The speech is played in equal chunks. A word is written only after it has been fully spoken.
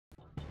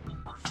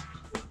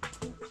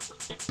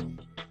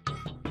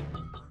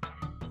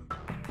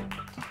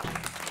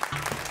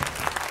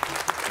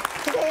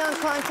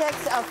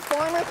context, a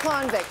former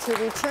convict who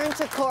returned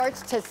to court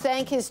to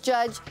thank his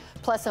judge,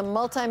 plus a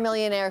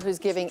multimillionaire who's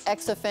giving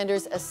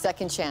ex-offenders a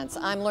second chance.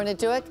 I'm Lorna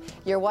Dueck.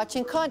 You're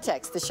watching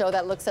Context, the show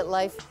that looks at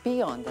life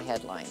beyond the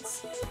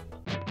headlines.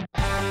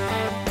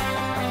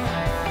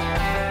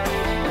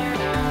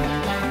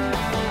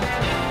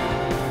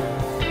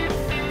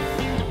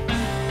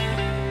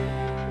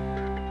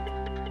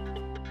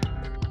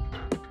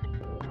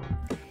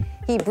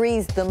 He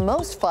breathed the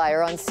most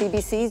fire on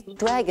CBC's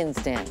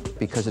Dragon's Den.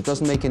 Because it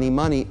doesn't make any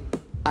money,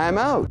 I'm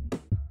out.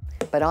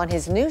 But on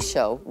his new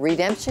show,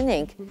 Redemption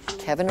Inc.,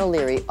 Kevin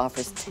O'Leary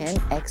offers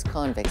 10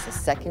 ex-convicts a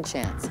second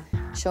chance,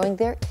 showing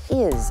there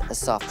is a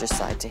softer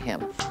side to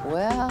him.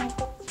 Well,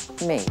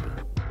 maybe.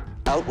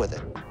 Out with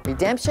it.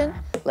 Redemption,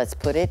 let's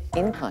put it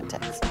in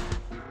context.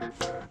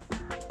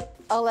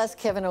 I'll ask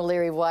Kevin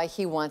O'Leary why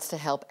he wants to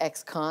help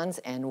ex-cons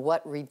and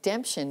what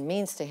redemption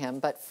means to him.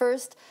 But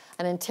first,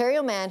 an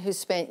Ontario man who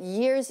spent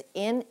years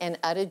in and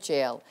out of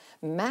jail.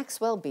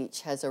 Maxwell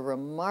Beach has a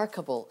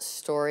remarkable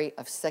story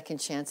of second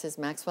chances.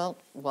 Maxwell,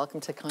 welcome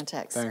to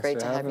Context. Thanks Great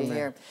for to have you having me.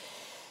 here.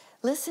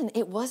 Listen,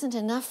 it wasn't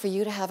enough for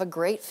you to have a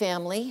great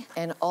family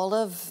and all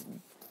of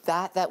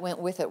that went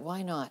with it.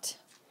 Why not?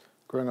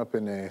 Growing up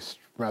in a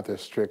rather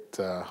strict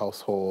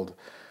household,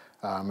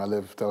 I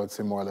lived, I would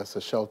say, more or less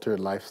a sheltered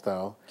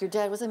lifestyle. Your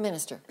dad was a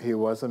minister. He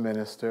was a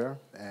minister,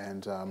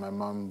 and my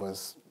mom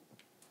was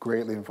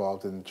greatly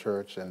involved in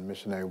church and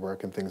missionary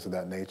work and things of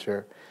that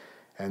nature.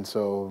 And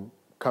so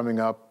coming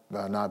up,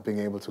 not being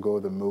able to go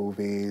to the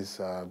movies,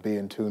 be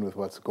in tune with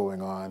what's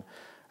going on,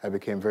 I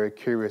became very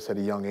curious at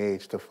a young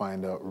age to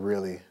find out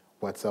really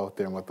what's out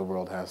there and what the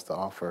world has to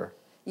offer.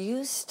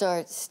 You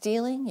start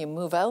stealing, you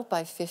move out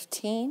by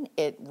 15,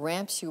 it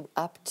ramps you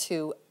up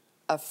to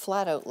a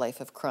flat-out life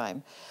of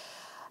crime.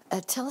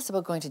 Tell us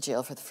about going to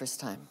jail for the first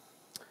time.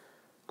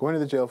 Going to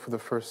the jail for the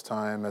first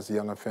time as a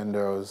young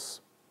offender, I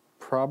was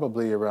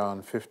probably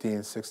around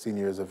 15, 16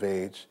 years of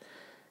age.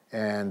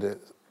 And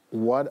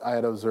what I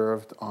had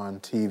observed on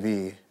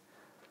TV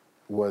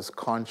was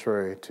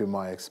contrary to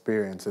my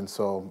experience. And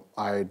so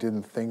I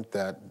didn't think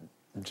that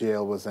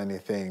jail was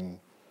anything,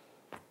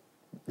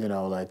 you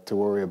know, like to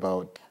worry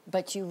about.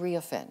 But you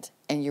reoffend,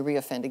 and you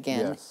reoffend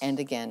again Yes.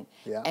 and again.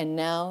 Yeah. And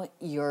now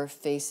you're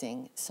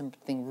facing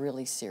something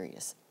really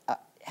serious.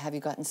 Have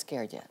you gotten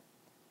scared yet?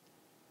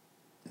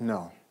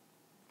 No.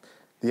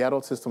 The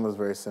adult system was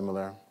very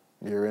similar.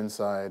 You're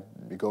inside,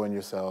 you go in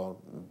your cell,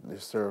 you're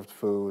served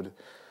food.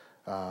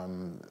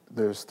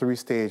 There's 3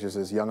 stages.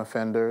 There's young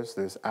offenders,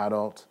 there's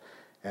adult,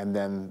 and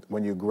then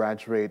when you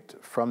graduate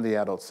from the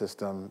adult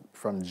system,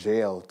 from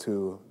jail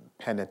to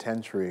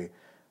penitentiary,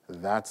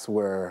 that's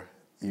where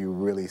you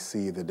really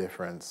see the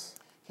difference.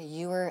 Okay,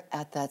 you were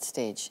at that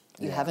stage.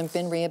 You Yes. haven't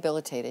been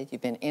rehabilitated.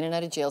 You've been in and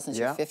out of jail since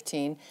Yeah. you're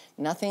 15.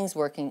 Nothing's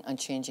working on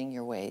changing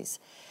your ways.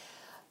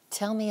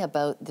 Tell me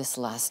about this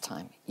last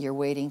time. You're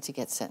waiting to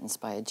get sentenced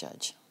by a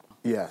judge.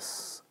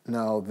 Yes.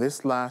 Now,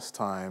 this last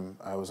time,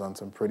 I was on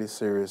some pretty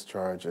serious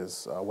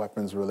charges,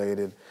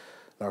 weapons-related,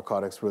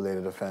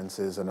 narcotics-related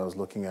offenses, and I was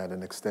looking at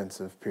an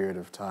extensive period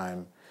of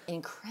time.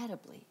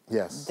 Incredibly,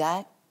 Yes.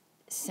 that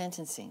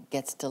sentencing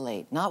gets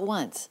delayed. Not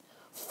once,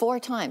 4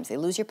 times. They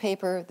lose your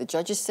paper, the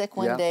judge is sick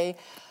one Yeah. day.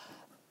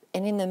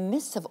 And in the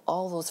midst of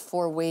all those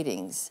 4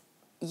 waitings,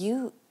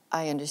 you,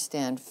 I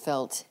understand,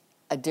 felt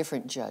a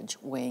different judge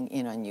weighing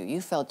in on you. You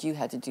felt you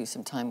had to do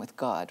some time with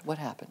God. What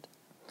happened?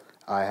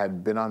 I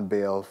had been on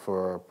bail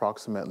for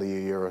approximately a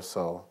year or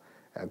so,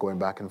 going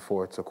back and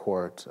forth to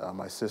court.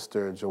 My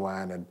sister,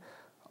 Joanne, had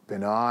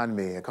been on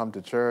me, come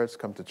to church,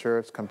 come to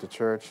church, come to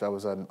church. I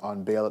was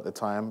on bail at the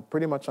time,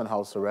 pretty much on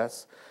house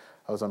arrest.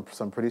 I was on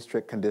some pretty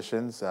strict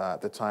conditions.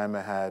 At the time,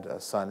 I had a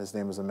son, his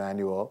name was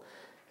Emmanuel,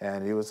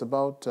 and he was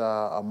about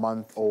a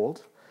month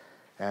old.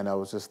 And I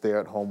was just there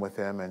at home with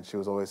him, and she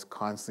was always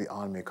constantly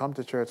on me, come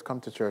to church, come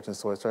to church. And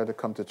so I started to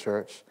come to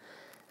church.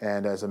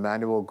 And as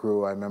Emmanuel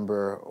grew, I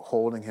remember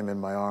holding him in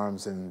my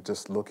arms and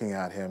just looking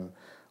at him,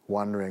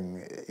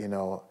 wondering, you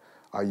know,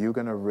 are you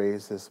going to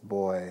raise this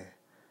boy,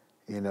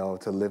 you know,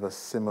 to live a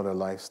similar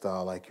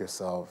lifestyle like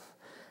yourself?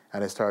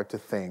 And I started to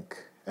think,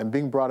 and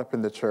being brought up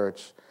in the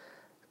church,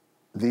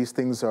 these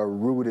things are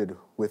rooted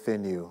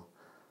within you.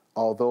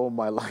 Although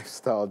my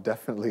lifestyle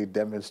definitely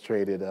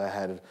demonstrated I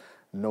had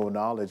no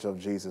knowledge of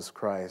Jesus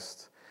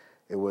Christ,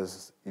 it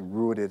was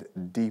rooted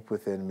deep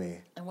within me.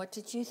 And what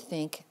did you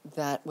think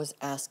that was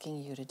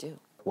asking you to do?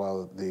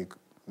 While the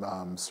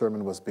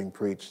sermon was being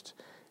preached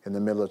in the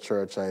middle of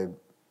church, I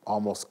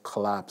almost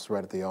collapsed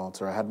right at the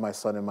altar. I had my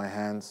son in my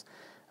hands.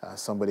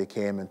 Somebody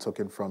came and took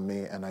him from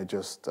me, and I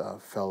just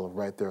fell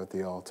right there at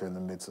the altar in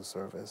the midst of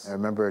service. I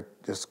remember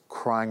just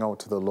crying out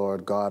to the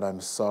Lord, God,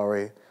 I'm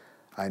sorry.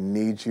 I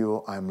need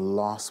you. I'm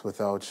lost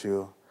without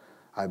you.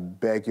 I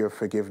beg your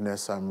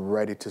forgiveness. I'm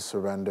ready to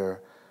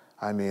surrender.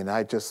 I mean,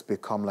 I just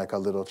become like a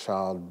little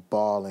child,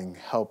 bawling,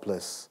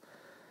 helpless.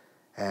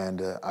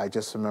 And I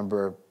just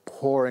remember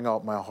pouring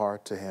out my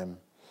heart to him.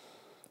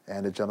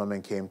 And a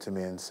gentleman came to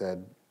me and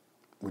said,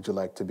 would you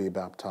like to be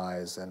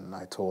baptized? And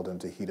I told him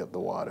to heat up the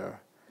water.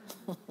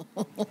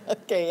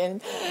 Okay,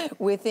 and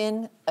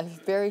within a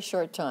very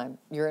short time,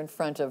 you're in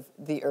front of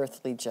the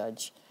earthly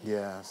judge.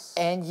 Yes.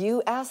 And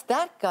you asked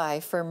that guy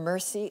for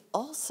mercy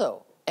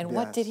also. And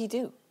what did Yes. he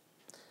do?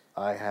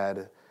 I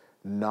had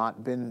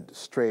not been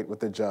straight with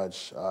the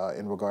judge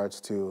in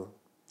regards to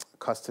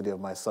custody of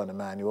my son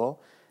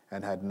Emmanuel,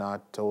 and had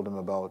not told him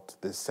about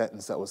the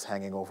sentence that was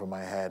hanging over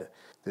my head.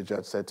 The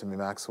judge said to me,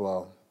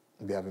 Maxwell,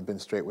 you haven't been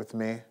straight with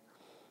me.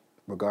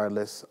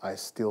 Regardless, I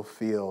still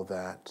feel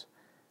that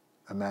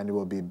Emmanuel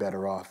will be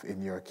better off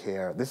in your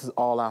care. This is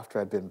all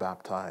after I'd been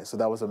baptized. So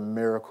that was a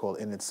miracle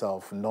in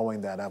itself,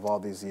 knowing that after all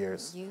these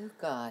years. You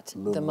got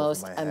looming the over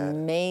most my head.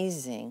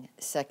 amazing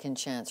second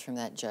chance from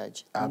that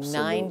judge.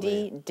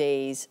 Absolutely. 90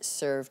 days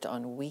served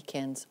on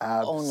weekends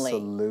only.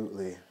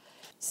 Absolutely.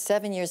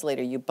 7 years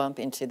later, you bump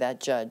into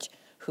that judge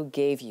who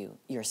gave you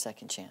your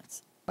second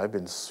chance. I've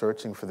been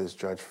searching for this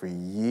judge for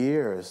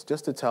years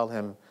just to tell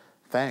him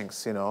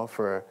thanks, you know,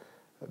 for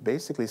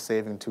basically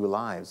saving 2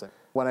 lives.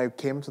 When I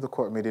came to the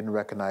courtroom, he didn't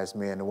recognize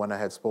me, and when I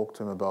had spoke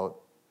to him about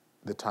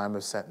the time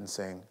of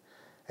sentencing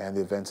and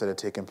the events that had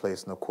taken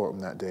place in the courtroom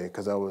that day,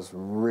 because I was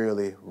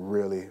really,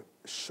 really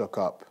shook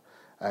up.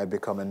 I had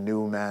become a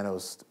new man. I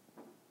was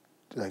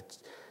like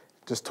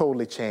just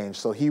totally changed.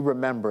 So he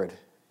remembered.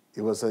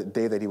 It was a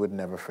day that he would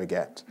never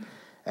forget.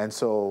 And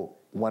so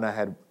when I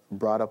had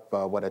brought up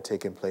what had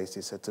taken place,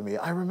 he said to me,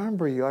 I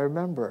remember you, I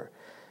remember.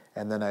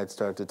 And then I had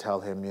started to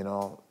tell him, you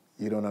know,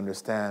 you don't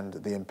understand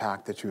the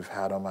impact that you've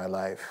had on my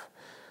life.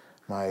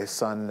 My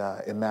son,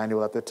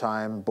 Emmanuel, at the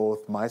time,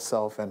 both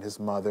myself and his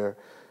mother,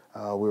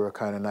 we were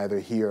kind of neither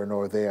here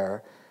nor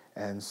there.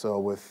 And so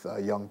with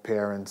young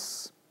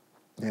parents,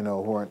 you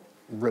know, who weren't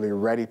really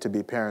ready to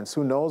be parents,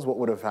 who knows what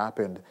would have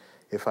happened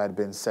if I'd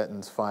been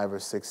sentenced 5 or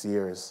 6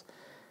 years.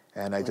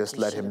 And I just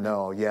let him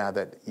know,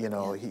 that, you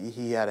know,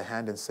 he had a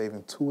hand in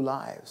saving 2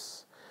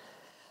 lives.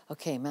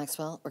 Okay,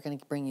 Maxwell, we're going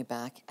to bring you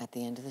back at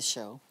the end of the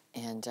show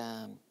and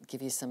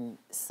give you some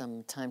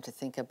time to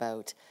think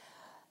about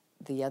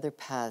the other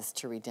paths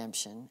to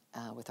redemption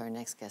with our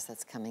next guest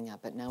that's coming up.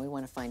 But now we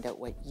want to find out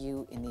what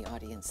you in the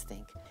audience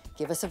think.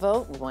 Give us a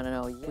vote. We want to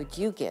know, would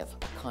you give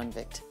a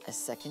convict a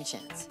second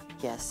chance?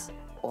 Yes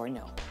or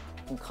no?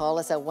 You can call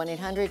us at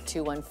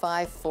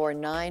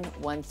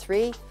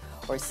 1-800-215-4913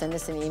 or send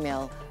us an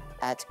email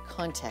at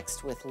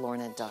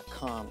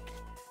contextwithlorna.com.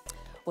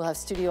 We'll have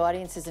studio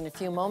audiences in a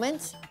few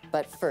moments,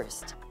 but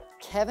first,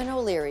 Kevin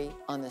O'Leary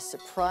on the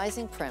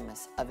surprising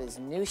premise of his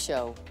new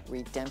show,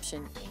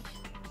 Redemption Inc.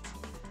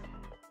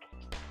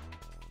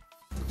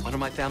 One of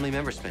my family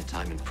members spent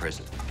time in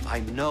prison. I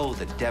know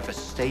the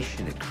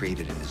devastation it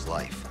created in his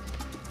life,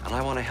 and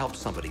I want to help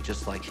somebody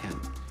just like him.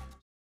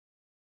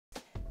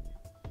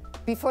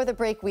 Before the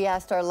break, we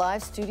asked our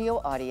live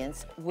studio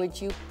audience, would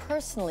you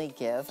personally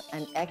give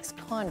an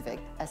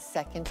ex-convict a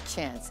second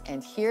chance?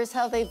 And here's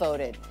how they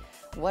voted.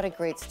 What a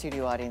great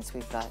studio audience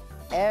we've got.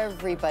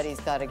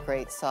 Everybody's got a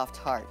great soft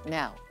heart.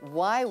 Now,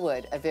 why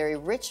would a very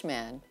rich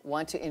man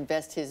want to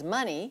invest his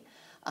money,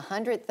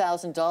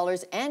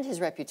 $100,000 and his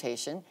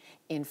reputation,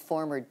 in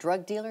former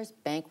drug dealers,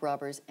 bank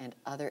robbers, and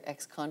other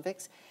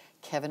ex-convicts?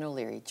 Kevin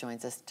O'Leary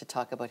joins us to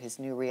talk about his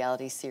new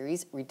reality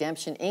series,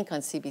 Redemption Inc.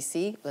 on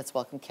CBC. Let's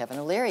welcome Kevin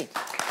O'Leary.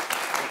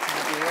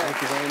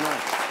 Thank you very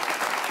much.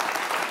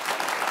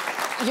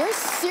 You're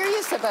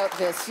serious about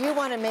this. You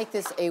want to make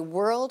this a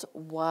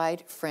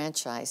worldwide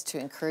franchise to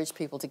encourage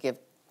people to give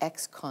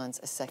ex-cons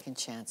a second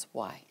chance.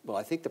 Why? Well,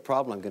 I think the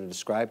problem I'm going to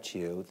describe to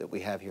you that we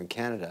have here in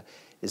Canada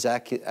is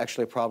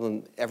actually a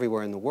problem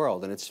everywhere in the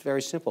world, and it's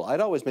very simple. I'd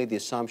always made the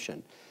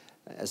assumption,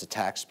 as a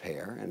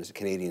taxpayer and as a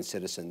Canadian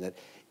citizen, that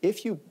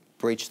if you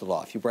breach the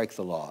law, if you break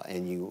the law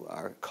and you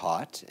are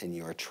caught and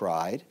you are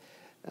tried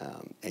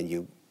and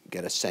you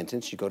get a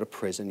sentence, you go to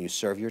prison, you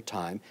serve your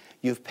time,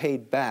 you've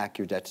paid back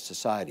your debt to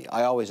society.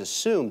 I always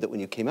assumed that when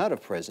you came out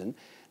of prison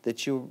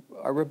that you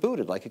are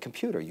rebooted like a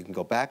computer. You can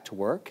go back to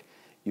work,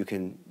 you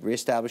can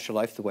reestablish your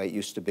life the way it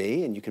used to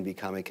be, and you can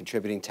become a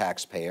contributing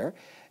taxpayer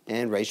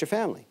and raise your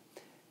family.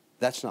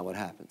 That's not what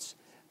happens.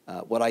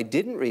 What I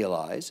didn't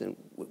realize, and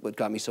what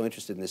got me so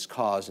interested in this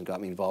cause and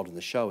got me involved in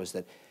the show, is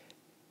that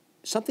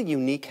something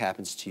unique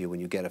happens to you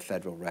when you get a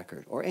federal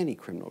record or any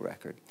criminal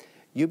record.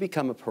 You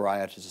become a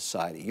pariah to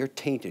society. You're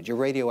tainted. You're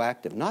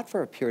radioactive, not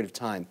for a period of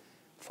time,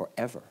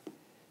 forever.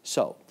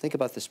 So think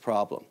about this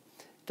problem.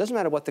 It doesn't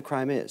matter what the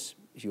crime is.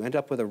 If you end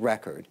up with a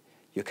record,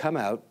 you come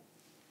out,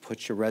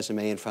 put your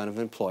resume in front of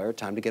an employer,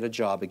 time to get a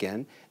job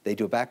again. They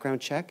do a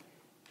background check.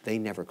 They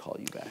never call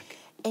you back.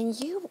 And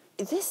you've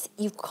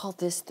called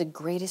this the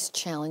greatest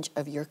challenge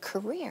of your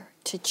career,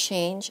 to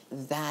change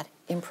that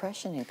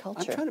impression in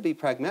culture. I'm trying to be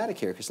pragmatic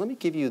here, because let me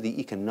give you the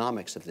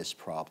economics of this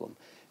problem.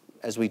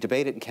 As we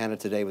debate it in Canada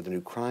today with the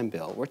new crime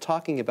bill, we're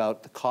talking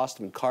about the cost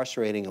of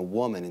incarcerating a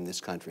woman in this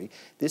country.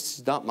 This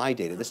is not my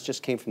data. This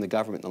just came from the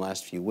government in the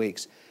last few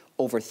weeks.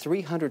 Over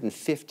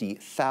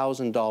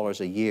 $350,000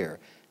 a year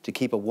to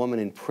keep a woman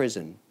in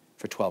prison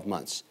for 12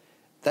 months.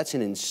 That's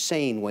an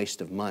insane waste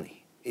of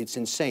money. It's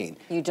insane.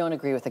 You don't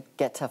agree with the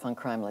Get Tough on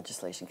Crime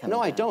legislation coming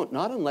No, I down? don't.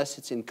 Not unless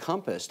it's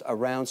encompassed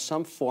around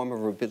some form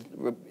of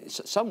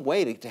some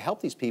way to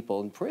help these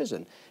people in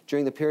prison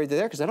during the period they're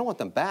there, because I don't want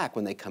them back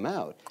when they come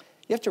out.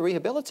 You have to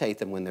rehabilitate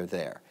them when they're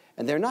there,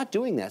 and they're not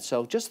doing that.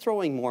 So just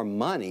throwing more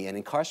money and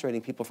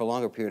incarcerating people for a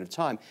longer period of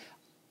time,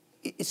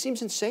 it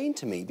seems insane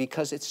to me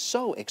because it's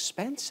so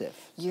expensive.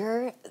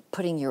 You're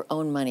putting your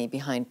own money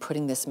behind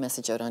putting this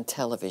message out on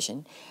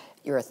television.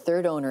 You're a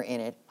third owner in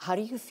it. How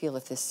do you feel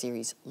if this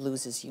series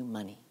loses you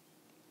money?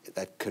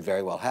 That could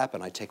very well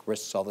happen. I take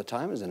risks all the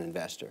time as an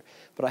investor.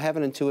 But I have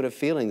an intuitive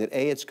feeling that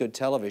A, it's good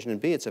television,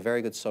 and B, it's a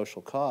very good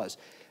social cause.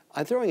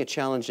 I'm throwing a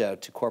challenge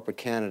out to corporate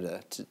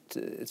Canada.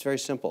 It's very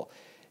simple.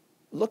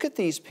 Look at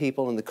these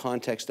people in the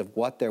context of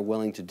what they're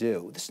willing to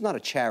do. This is not a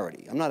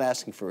charity. I'm not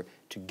asking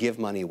to give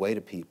money away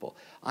to people.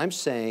 I'm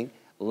saying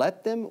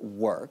let them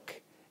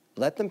work,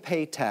 let them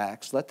pay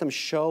tax, let them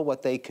show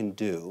what they can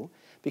do,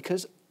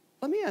 because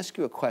let me ask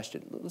you a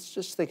question. Let's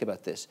just think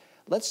about this.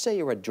 Let's say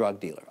you're a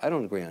drug dealer. I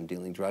don't agree on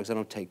dealing drugs. I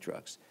don't take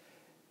drugs.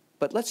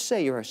 But let's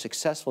say you're a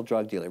successful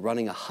drug dealer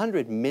running a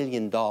 $100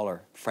 million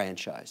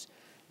franchise.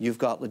 You've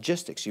got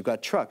logistics, you've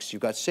got trucks,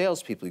 you've got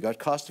salespeople, you've got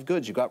cost of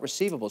goods, you've got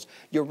receivables.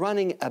 You're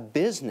running a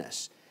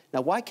business.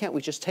 Now, why can't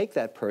we just take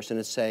that person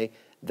and say,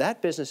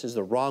 that business is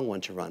the wrong one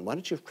to run? Why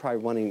don't you try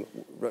running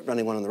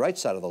one on the right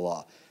side of the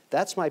law?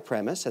 That's my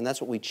premise, and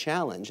that's what we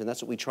challenge, and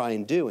that's what we try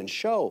and do and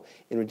show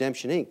in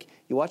Redemption, Inc.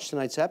 You watch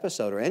tonight's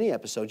episode, or any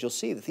episode, you'll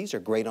see that these are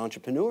great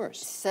entrepreneurs.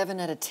 7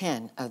 out of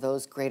 10 of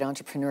those great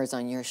entrepreneurs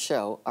on your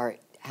show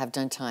have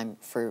done time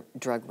for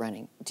drug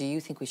running. Do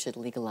you think we should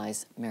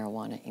legalize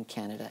marijuana in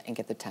Canada and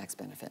get the tax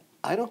benefit?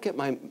 I don't get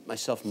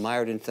myself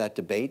mired into that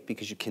debate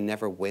because you can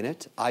never win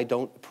it. I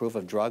don't approve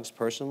of drugs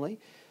personally,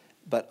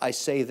 but I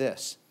say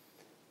this.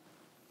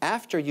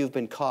 After you've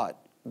been caught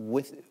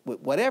with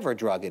whatever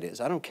drug it is,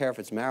 I don't care if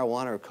it's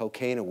marijuana or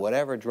cocaine or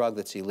whatever drug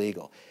that's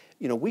illegal.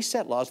 You know, we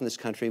set laws in this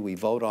country, we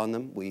vote on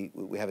them, we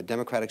have a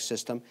democratic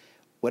system.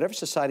 Whatever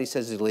society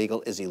says is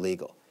illegal is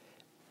illegal.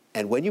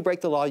 And when you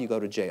break the law, you go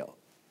to jail.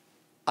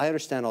 I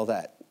understand all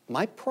that.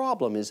 My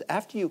problem is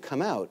after you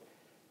come out,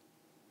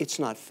 it's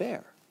not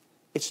fair.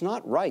 It's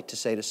not right to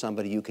say to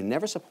somebody, you can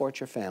never support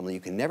your family,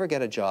 you can never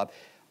get a job.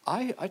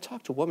 I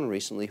talked to a woman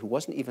recently who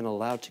wasn't even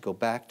allowed to go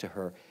back to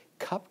her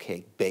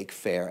cupcake bake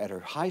fair at her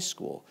high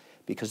school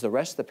because the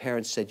rest of the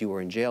parents said you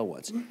were in jail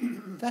once.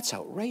 That's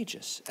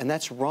outrageous, and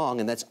that's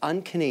wrong, and that's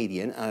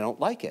un-Canadian, and I don't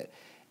like it,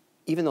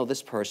 even though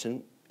this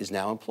person is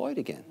now employed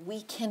again.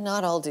 We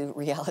cannot all do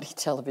reality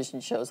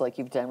television shows like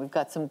you've done. We've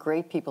got some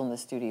great people in the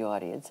studio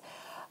audience.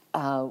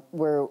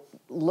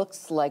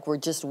 Looks like we're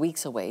just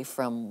weeks away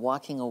from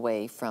walking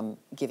away from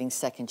giving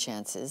second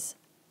chances.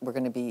 We're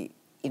going to be,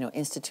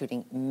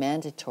 instituting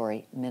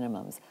mandatory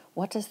minimums.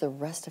 What does the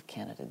rest of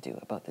Canada do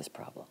about this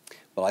problem?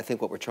 Well, I think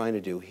what we're trying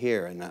to do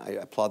here, and I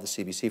applaud the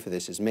CBC for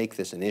this, is make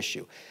this an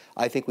issue.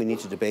 I think we need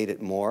to debate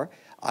it more.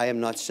 I am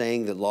not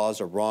saying that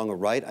laws are wrong or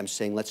right. I'm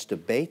saying let's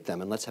debate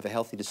them and let's have a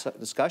healthy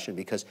discussion,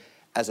 because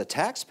as a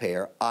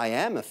taxpayer, I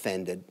am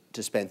offended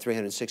to spend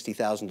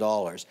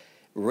 $360,000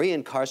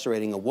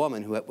 reincarcerating a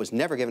woman who was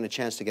never given a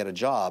chance to get a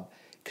job,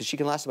 because she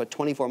can last about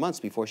 24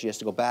 months before she has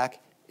to go back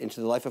into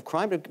the life of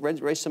crime to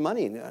raise some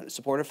money and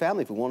support her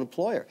family if we won't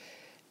employ her.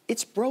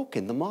 It's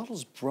broken. The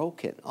model's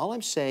broken. All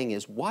I'm saying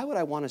is, why would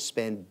I want to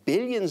spend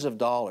billions of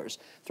dollars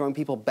throwing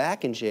people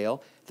back in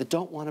jail that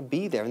don't want to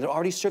be there and that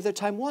already served their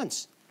time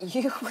once?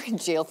 You were in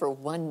jail for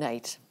one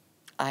night.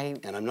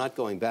 And I'm not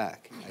going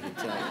back, I can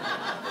tell you.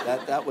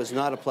 That was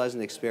not a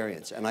pleasant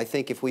experience. And I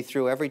think if we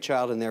threw every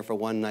child in there for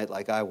one night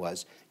like I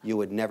was, you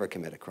would never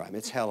commit a crime.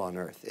 It's hell on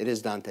earth. It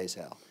is Dante's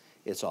hell.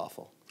 It's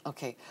awful.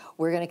 Okay,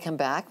 we're going to come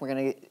back. We're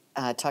going to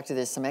talk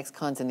to some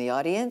ex-cons in the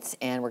audience,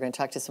 and we're going to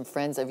talk to some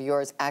friends of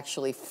yours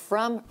actually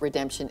from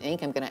Redemption,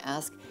 Inc. I'm going to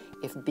ask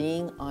if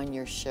being on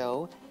your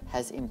show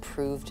has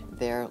improved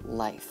their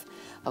life.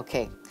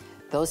 Okay,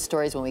 those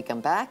stories when we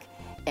come back,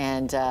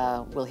 and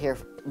we'll hear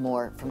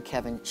more from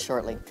Kevin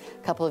shortly.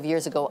 A couple of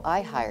years ago,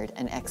 I hired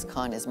an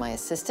ex-con as my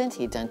assistant.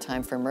 He'd done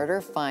time for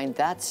murder. Find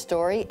that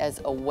story as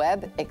a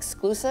web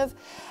exclusive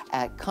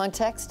at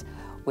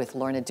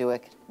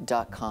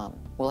contextwithlornadueck.com.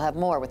 We'll have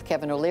more with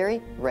Kevin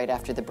O'Leary right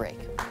after the break.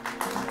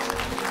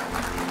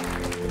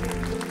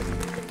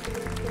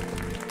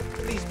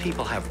 These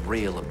people have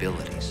real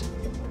abilities.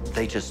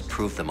 They just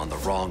proved them on the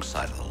wrong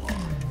side of the law.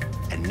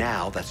 And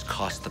now that's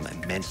cost them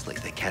immensely.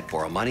 They can't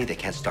borrow money, they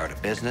can't start a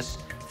business.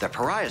 They're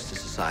pariahs to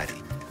society.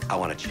 I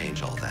want to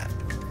change all that.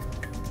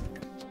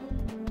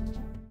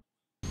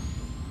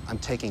 I'm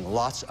taking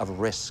lots of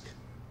risk,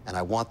 and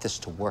I want this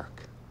to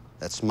work.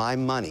 That's my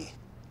money,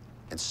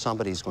 and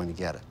somebody's going to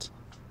get it.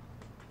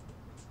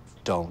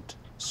 Don't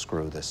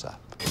screw this up.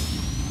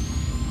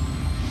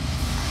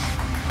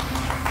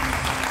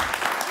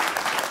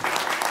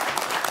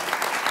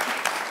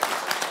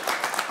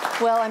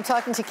 Well, I'm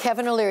talking to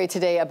Kevin O'Leary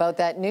today about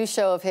that new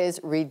show of his,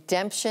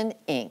 Redemption,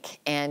 Inc.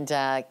 And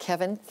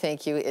Kevin,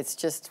 thank you. It's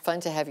just fun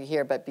to have you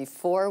here. But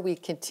before we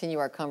continue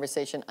our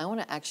conversation, I want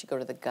to actually go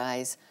to the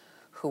guys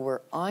who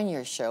were on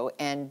your show.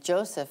 And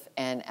Joseph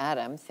and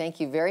Adam, thank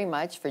you very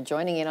much for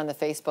joining in on the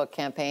Facebook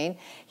campaign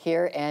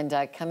here and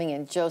coming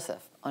in.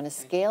 Joseph, on a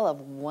scale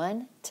of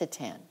 1 to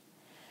 10,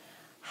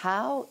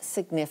 how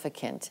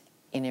significant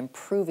in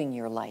improving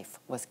your life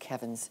was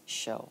Kevin's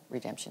show,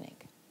 Redemption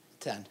Inc.?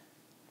 10,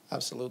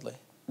 absolutely.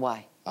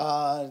 Why?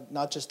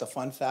 Not just the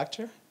fun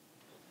factor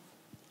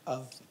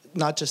of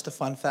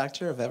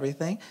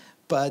everything,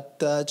 but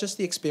just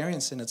the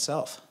experience in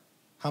itself.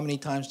 How many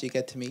times do you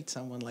get to meet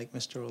someone like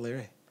Mr.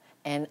 O'Leary?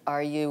 And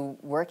are you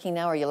working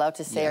now? Are you allowed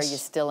to say? Yes. Are you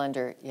still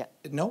under? Yeah.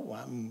 No,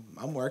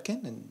 I'm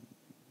working and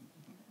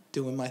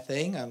doing my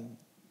thing. I'm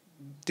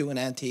doing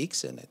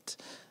antiques, and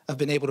I've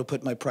been able to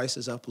put my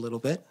prices up a little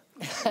bit.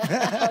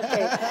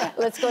 Okay,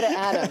 let's go to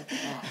Adam.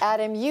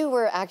 Adam, you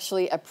were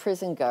actually a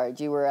prison guard.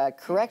 You were a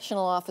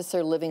correctional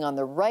officer living on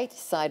the right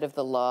side of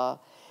the law.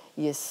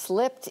 You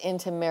slipped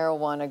into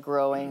marijuana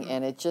growing,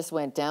 and it just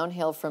went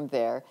downhill from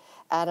there.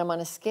 Adam, on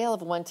a scale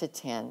of 1 to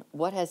 10,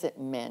 what has it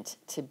meant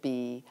to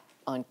be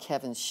on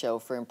Kevin's show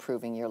for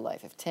improving your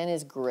life? If 10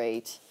 is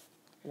great,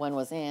 1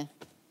 was eh.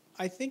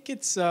 I think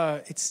it's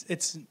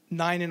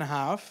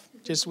 9.5.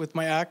 Just with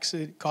my ex,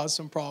 it caused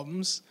some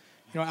problems.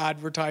 You know,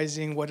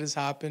 advertising what has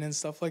happened and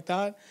stuff like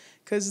that.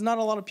 Because not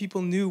a lot of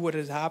people knew what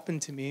had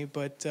happened to me,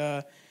 but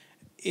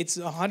it's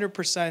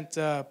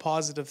 100%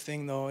 positive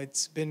thing, though.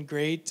 It's been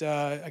great.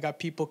 I got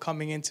people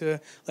coming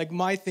into, like,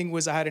 my thing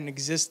was I had an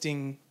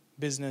existing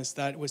business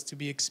that was to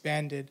be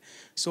expanded.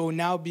 So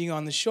now being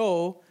on the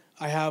show,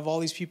 I have all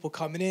these people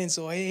coming in.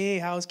 So, hey,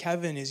 how's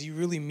Kevin? Is he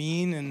really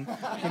mean? And,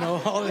 you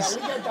know, all this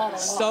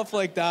stuff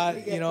like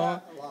that, you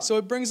know. So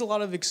it brings a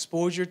lot of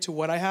exposure to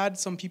what I had.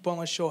 Some people on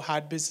the show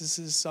had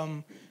businesses.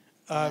 Some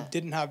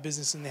didn't have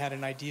business and they had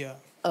an idea.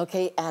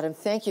 Okay, Adam,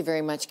 thank you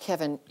very much.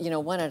 Kevin, you know,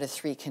 1 out of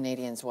 3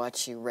 Canadians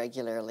watch you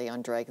regularly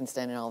on Dragon's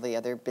Den and all the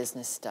other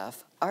business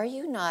stuff. Are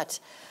you not...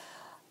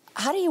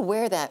 How do you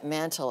wear that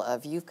mantle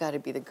of you've got to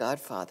be the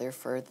godfather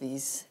for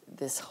this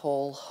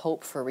whole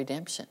hope for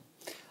redemption?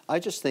 I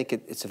just think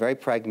it's a very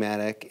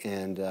pragmatic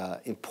and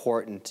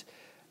important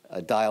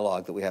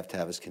dialogue that we have to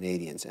have as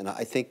Canadians. And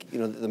I think, you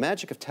know, the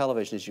magic of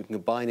television is you can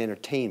combine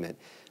entertainment.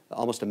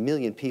 Almost 1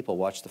 million people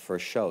watched the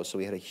first show, so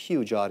we had a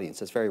huge audience.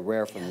 That's very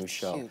rare for a new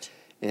show. Huge.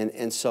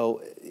 And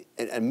so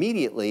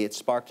immediately it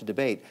sparked a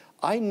debate.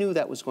 I knew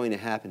that was going to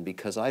happen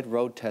because I'd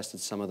road tested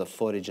some of the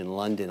footage in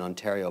London,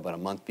 Ontario about a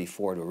month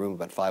before to a room of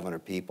about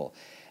 500 people.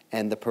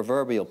 And the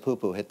proverbial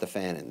poo-poo hit the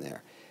fan in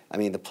there. I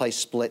mean, the place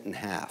split in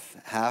half.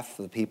 Half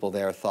of the people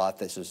there thought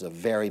this was a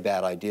very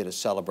bad idea to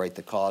celebrate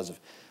the cause of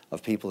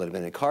people that have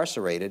been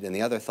incarcerated, and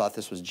the other thought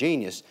this was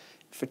genius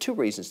for 2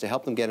 reasons: to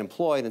help them get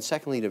employed, and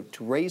secondly,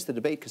 to raise the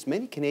debate, because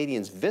many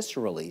Canadians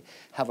viscerally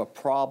have a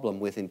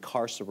problem with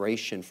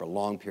incarceration for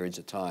long periods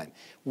of time.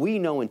 We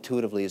know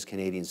intuitively as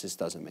Canadians this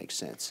doesn't make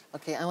sense.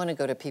 Okay, I want to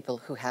go to people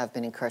who have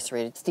been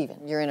incarcerated.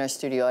 Stephen, you're in our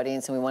studio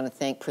audience, and we want to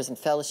thank Prison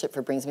Fellowship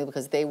for bringing me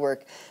because they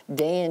work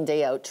day in,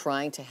 day out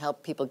trying to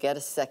help people get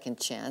a second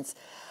chance.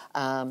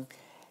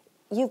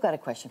 You've got a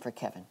question for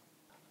Kevin.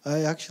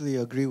 I actually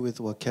agree with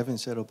what Kevin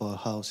said about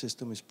how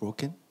system is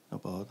broken,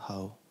 about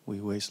how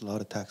we waste a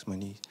lot of tax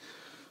money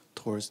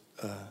towards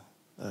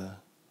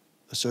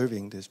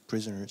serving these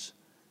prisoners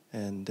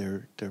and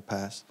their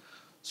past.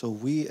 So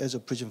we, as a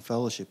Prison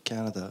Fellowship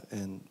Canada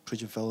and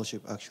Prison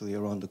Fellowship actually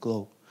around the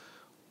globe,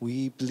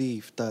 we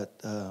believe that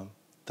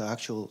the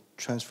actual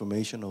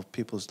transformation of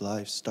people's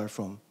lives start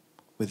from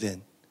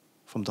within,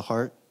 from the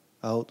heart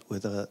out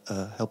with the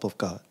help of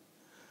God.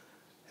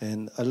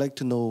 And I'd like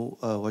to know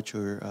what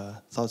your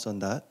thoughts on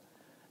that,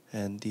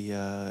 and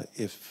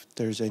if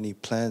there's any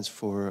plans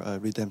for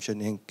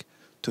Redemption Inc.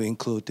 to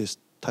include this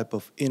type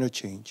of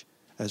interchange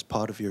as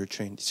part of your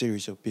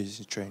series of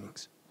business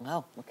trainings.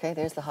 Wow, okay,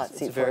 there's the hot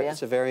seat for you.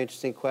 It's a very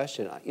interesting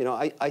question. You know,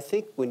 I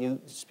think when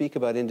you speak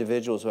about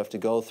individuals who have to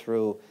go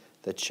through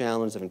the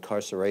challenge of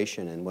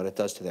incarceration and what it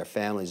does to their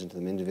families and to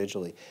them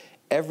individually,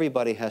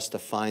 everybody has to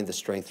find the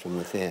strength from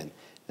within.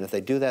 And if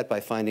they do that by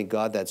finding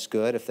God, that's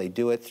good. If they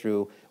do it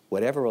through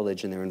whatever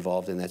religion they're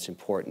involved in, that's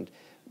important.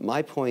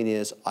 My point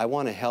is, I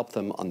want to help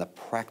them on the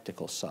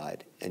practical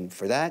side. And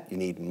for that, you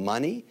need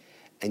money,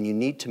 and you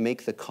need to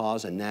make the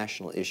cause a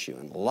national issue.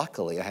 And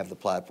luckily, I have the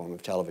platform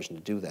of television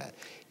to do that.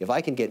 If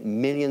I can get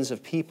millions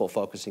of people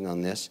focusing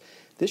on this,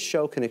 this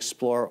show can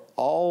explore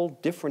all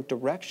different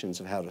directions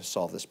of how to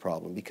solve this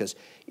problem, because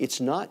it's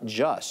not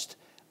just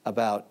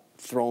about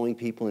throwing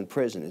people in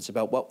prison. It's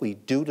about what we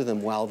do to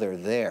them while they're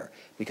there.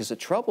 Because it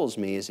troubles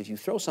me is if you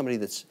throw somebody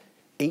that's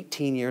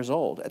 18 years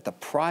old, at the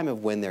prime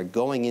of when they're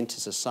going into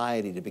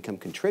society to become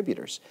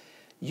contributors,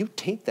 you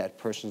taint that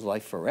person's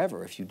life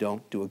forever if you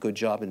don't do a good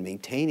job in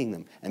maintaining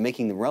them and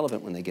making them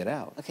relevant when they get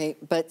out. Okay,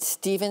 but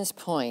Stephen's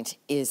point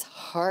is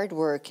hard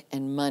work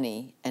and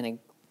money and a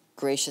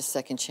gracious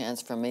second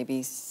chance from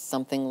maybe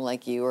something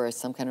like you or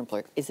some kind of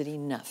employer. Is it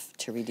enough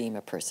to redeem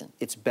a person?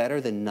 It's better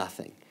than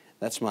nothing.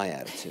 That's my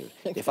attitude.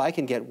 If I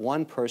can get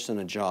one person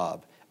a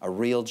job, a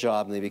real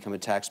job, and they become a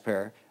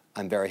taxpayer,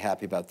 I'm very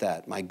happy about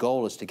that. My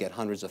goal is to get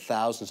hundreds of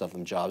thousands of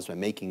them jobs by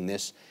making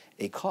this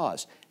a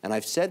cause. And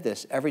I've said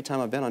this every time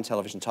I've been on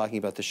television talking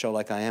about the show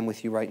like I am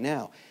with you right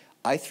now.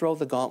 I throw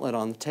the gauntlet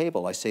on the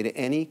table. I say to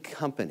any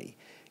company,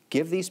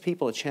 give these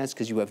people a chance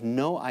because you have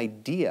no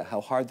idea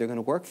how hard they're going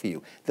to work for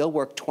you. They'll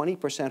work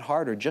 20%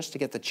 harder just to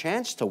get the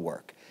chance to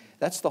work.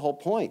 That's the whole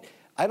point.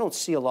 I don't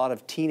see a lot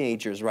of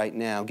teenagers right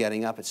now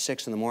getting up at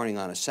 6 in the morning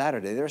on a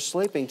Saturday. They're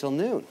sleeping till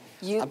noon.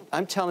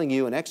 I'm telling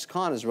you, an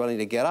ex-con is willing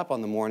to get up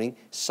on the morning,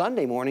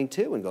 Sunday morning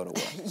too, and go to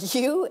work.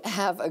 You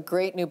have a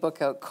great new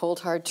book out, Cold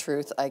Hard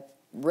Truth. I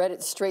read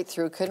it straight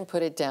through, couldn't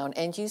put it down.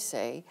 And you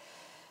say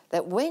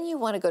that when you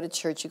want to go to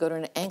church, you go to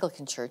an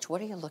Anglican church.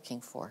 What are you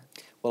looking for?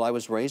 Well, I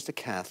was raised a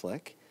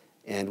Catholic,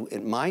 and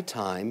at my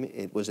time,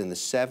 it was in the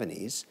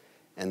 70s,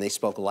 and they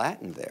spoke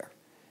Latin there.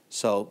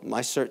 So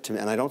my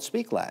and I don't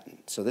speak Latin.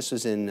 So this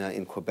was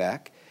in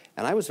Quebec,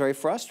 and I was very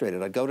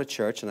frustrated. I'd go to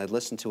church and I'd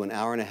listen to an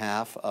hour and a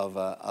half of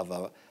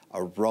a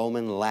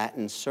Roman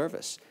Latin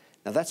service.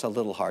 Now that's a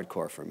little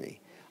hardcore for me.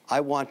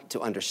 I want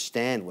to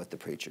understand what the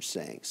preacher's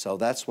saying. So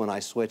that's when I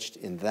switched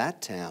in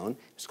that town.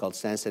 It's called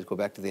Stansted,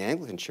 Quebec, to the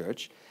Anglican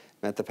Church.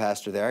 Met the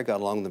pastor there. I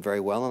got along with him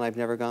very well, and I've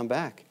never gone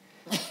back.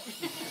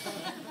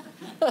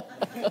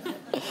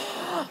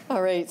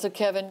 All right. So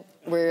Kevin,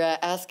 we're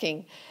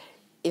asking,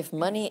 if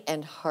money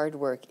and hard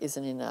work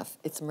isn't enough,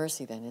 it's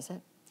mercy then, is it?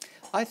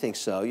 I think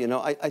so. You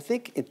know, I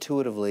think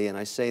intuitively, and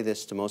I say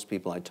this to most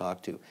people I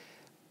talk to,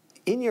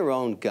 in your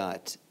own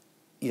gut,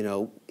 you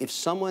know, if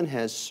someone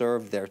has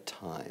served their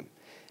time,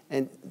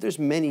 and there's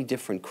many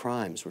different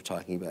crimes we're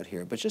talking about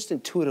here, but just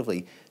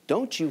intuitively,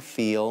 don't you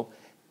feel,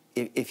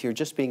 if you're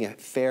just being a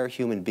fair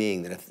human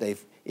being, that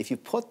if you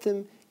put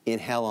them in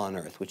hell on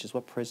earth, which is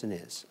what prison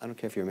is, I don't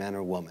care if you're a man or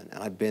a woman,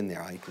 and I've been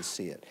there, I can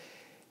see it,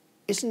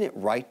 isn't it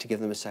right to give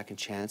them a second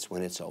chance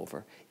when it's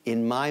over?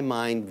 In my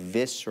mind,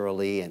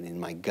 viscerally, and in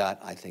my gut,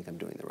 I think I'm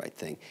doing the right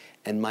thing.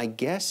 And my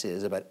guess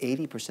is about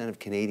 80% of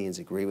Canadians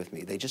agree with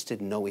me. They just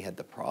didn't know we had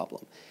the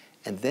problem.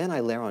 And then I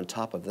layer on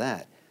top of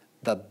that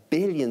the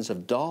billions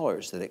of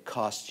dollars that it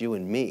costs you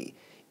and me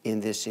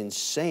in this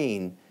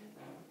insane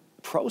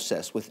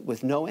process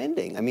with no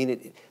ending. I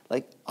mean,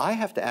 like, I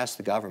have to ask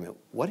the government,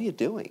 what are you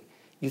doing?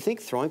 You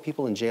think throwing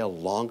people in jail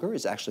longer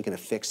is actually going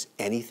to fix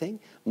anything?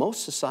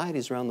 Most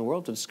societies around the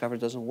world have discovered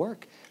it doesn't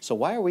work. So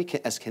why are we,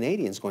 as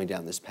Canadians, going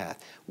down this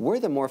path? We're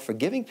the more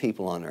forgiving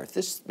people on earth.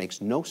 This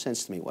makes no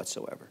sense to me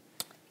whatsoever.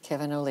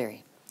 Kevin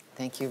O'Leary,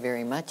 thank you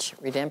very much.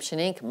 Redemption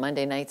Inc.,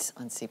 Monday nights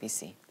on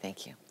CBC.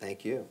 Thank you.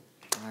 Thank you.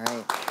 All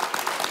right.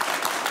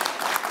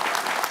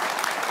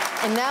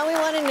 And now we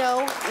want to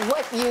know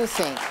what you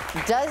think.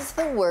 Does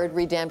the word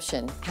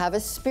redemption have a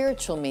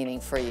spiritual meaning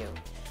for you?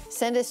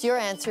 Send us your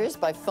answers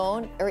by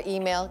phone or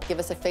email. Give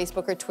us a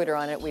Facebook or Twitter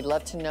on it. We'd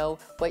love to know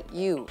what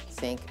you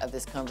think of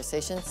this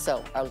conversation.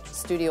 So our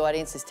studio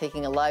audience is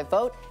taking a live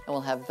vote, and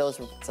we'll have those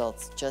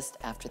results just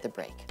after the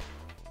break.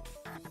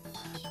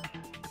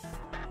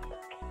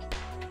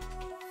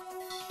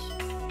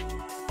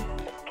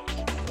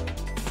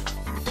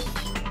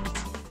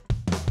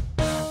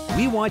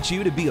 We want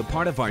you to be a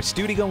part of our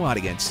studio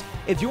audience.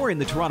 If you're in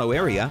the Toronto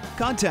area,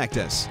 contact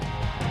us.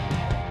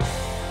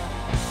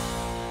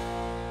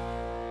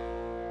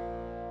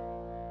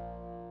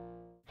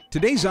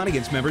 Today's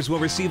audience members will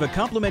receive a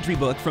complimentary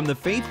book from the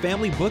Faith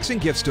Family Books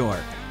and Gift Store.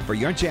 For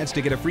your chance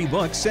to get a free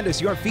book, send us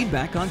your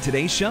feedback on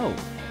today's show.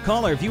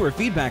 Call our viewer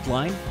feedback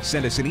line,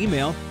 send us an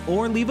email,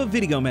 or leave a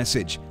video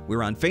message.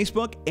 We're on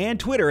Facebook and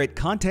Twitter at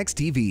Context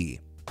TV.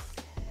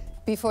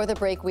 Before the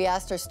break, we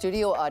asked our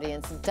studio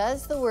audience,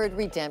 does the word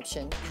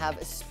redemption have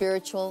a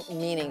spiritual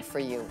meaning for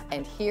you?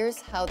 And here's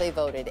how they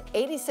voted.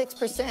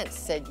 86%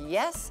 said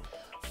yes,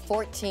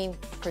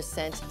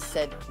 14%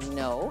 said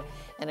no.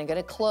 And I'm going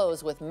to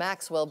close with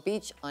Maxwell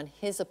Beach on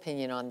his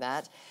opinion on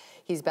that.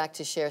 He's back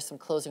to share some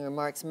closing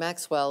remarks.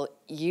 Maxwell,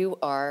 you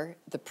are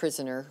the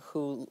prisoner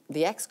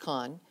the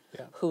ex-con,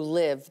 who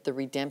lived the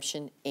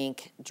Redemption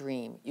Inc.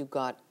 dream. You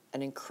got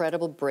an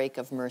incredible break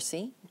of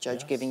mercy,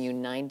 judge giving you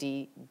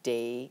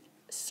 90-day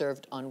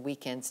served on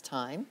weekends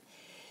time.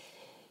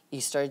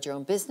 You started your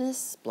own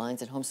business,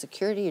 Blinds and Home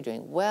Security. You're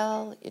doing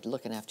well. You're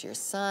looking after your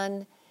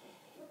son.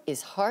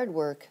 Is hard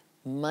work,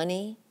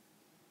 money,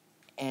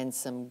 and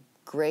some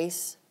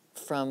grace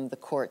from the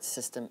court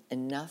system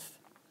enough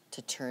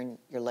to turn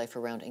your life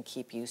around and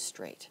keep you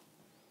straight?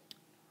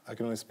 I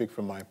can only speak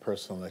from my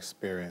personal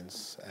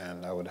experience,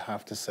 and I would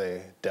have to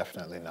say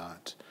definitely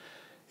not.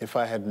 If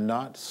I had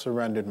not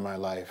surrendered my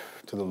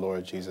life to the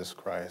Lord Jesus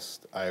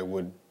Christ, I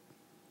would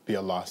be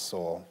a lost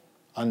soul.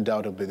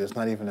 Undoubtedly, there's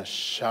not even a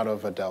shadow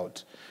of a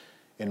doubt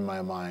in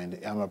my mind.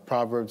 I'm a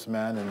Proverbs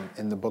man, and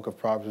in the book of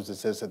Proverbs it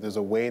says that there's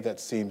a way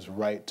that seems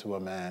right to a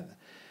man.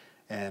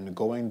 And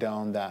going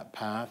down that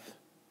path,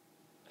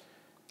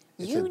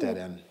 it's a dead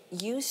end.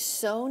 You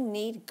so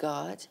need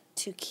God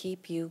to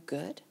keep you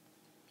good?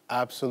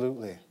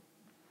 Absolutely.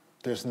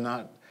 There's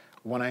not,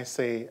 when I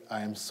say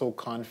I am so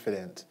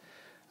confident,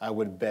 I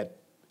would bet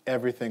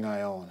everything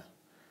I own.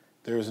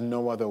 There is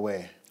no other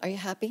way. Are you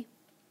happy?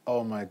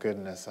 Oh my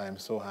goodness, I am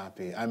so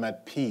happy. I'm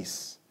at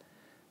peace.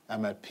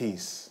 I'm at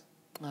peace.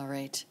 All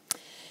right.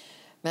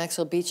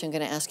 Maxwell Beach, I'm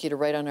going to ask you to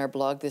write on our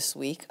blog this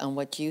week on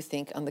what you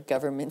think on the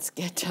government's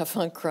get tough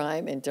on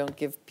crime and don't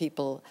give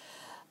people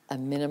a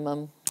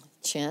minimum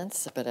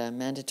chance, but a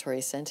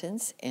mandatory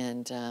sentence,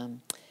 and a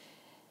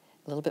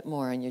little bit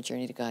more on your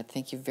journey to God.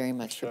 Thank you very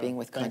much for being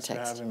with Context.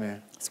 Thanks for having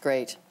me. It's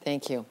great.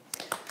 Thank you.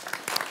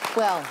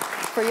 Well,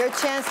 for your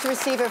chance to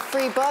receive a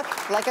free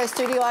book, like our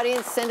studio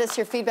audience, send us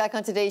your feedback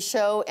on today's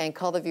show and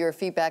call the viewer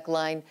feedback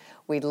line.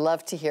 We'd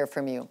love to hear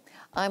from you.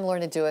 I'm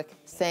Lorna Dueck.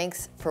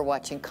 Thanks for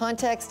watching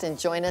Context, and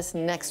join us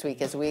next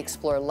week as we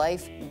explore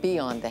life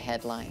beyond the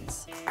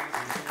headlines.